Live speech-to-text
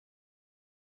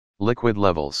Liquid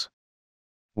levels.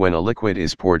 When a liquid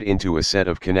is poured into a set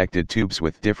of connected tubes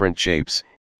with different shapes,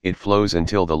 it flows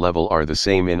until the level are the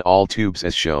same in all tubes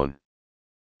as shown.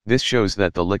 This shows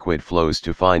that the liquid flows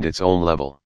to find its own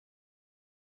level.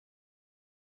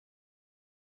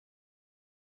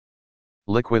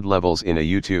 Liquid levels in a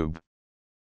U-tube.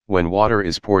 When water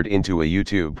is poured into a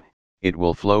U-tube, it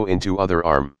will flow into other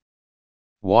arm.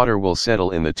 Water will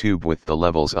settle in the tube with the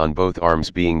levels on both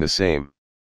arms being the same.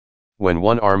 When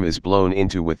one arm is blown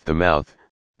into with the mouth,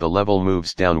 the level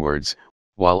moves downwards,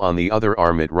 while on the other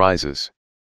arm it rises.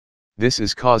 This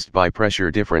is caused by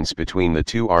pressure difference between the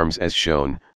two arms as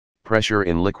shown. Pressure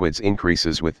in liquids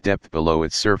increases with depth below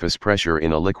its surface. Pressure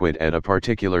in a liquid at a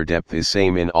particular depth is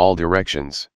same in all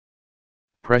directions.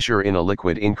 Pressure in a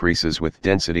liquid increases with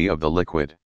density of the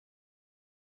liquid.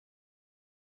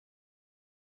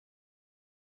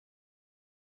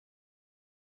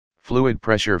 Fluid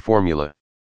pressure formula.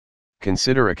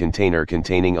 Consider a container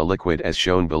containing a liquid as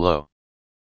shown below.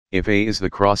 If A is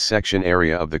the cross-section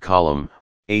area of the column,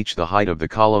 h the height of the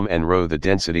column and ρ the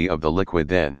density of the liquid,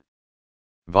 then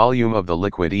volume of the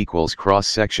liquid equals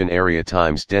cross-section area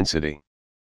times density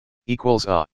equals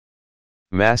A.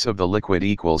 Mass of the liquid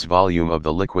equals volume of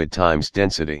the liquid times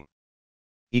density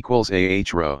equals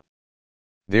AH ρ.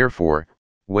 Therefore,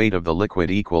 weight of the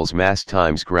liquid equals mass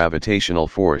times gravitational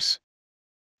force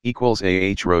equals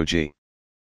AH ρ g.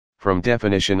 From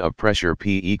definition of pressure,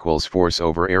 P equals force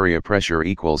over area. Pressure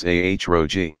equals AH ρ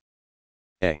g.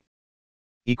 A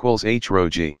equals H ρ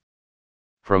g.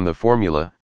 From the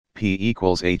formula, P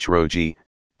equals H ρ g,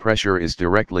 pressure is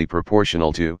directly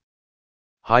proportional to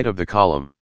height of the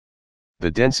column, the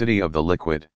density of the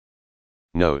liquid.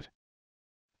 Note: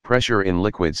 pressure in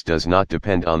liquids does not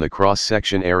depend on the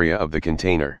cross-section area of the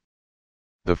container.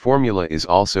 The formula is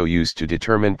also used to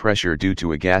determine pressure due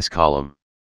to a gas column.